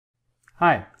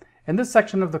Hi, in this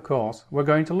section of the course we're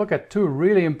going to look at two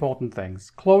really important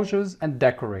things, closures and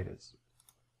decorators.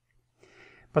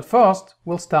 But first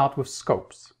we'll start with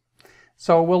scopes.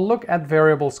 So we'll look at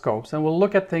variable scopes and we'll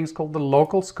look at things called the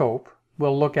local scope,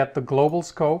 we'll look at the global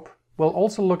scope, we'll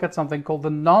also look at something called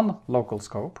the non-local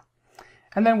scope,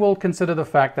 and then we'll consider the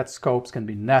fact that scopes can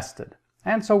be nested.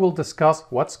 And so we'll discuss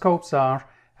what scopes are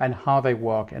and how they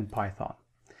work in Python.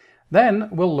 Then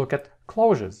we'll look at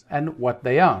closures and what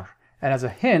they are. And as a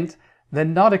hint, they're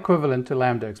not equivalent to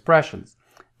lambda expressions.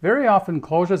 Very often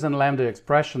closures and lambda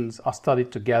expressions are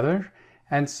studied together,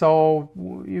 and so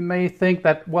you may think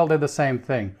that, well, they're the same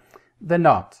thing. They're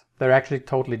not. They're actually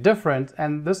totally different,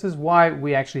 and this is why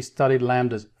we actually studied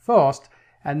lambdas first,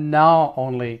 and now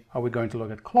only are we going to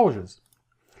look at closures.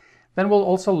 Then we'll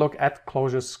also look at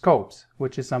closure scopes,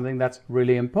 which is something that's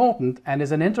really important and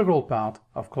is an integral part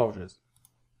of closures.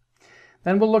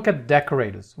 Then we'll look at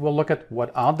decorators. We'll look at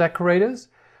what are decorators.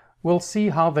 We'll see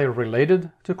how they're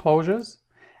related to closures.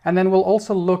 And then we'll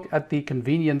also look at the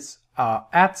convenience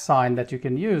 @ sign that you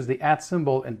can use, the @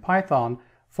 symbol in Python,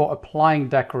 for applying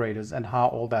decorators and how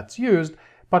all that's used.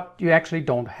 But you actually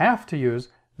don't have to use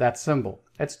that symbol.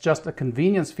 It's just a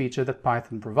convenience feature that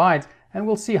Python provides, and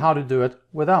we'll see how to do it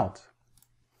without.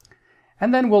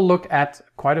 And then we'll look at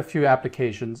quite a few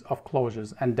applications of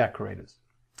closures and decorators.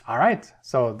 All right,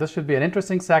 so this should be an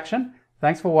interesting section.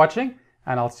 Thanks for watching,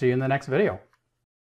 and I'll see you in the next video.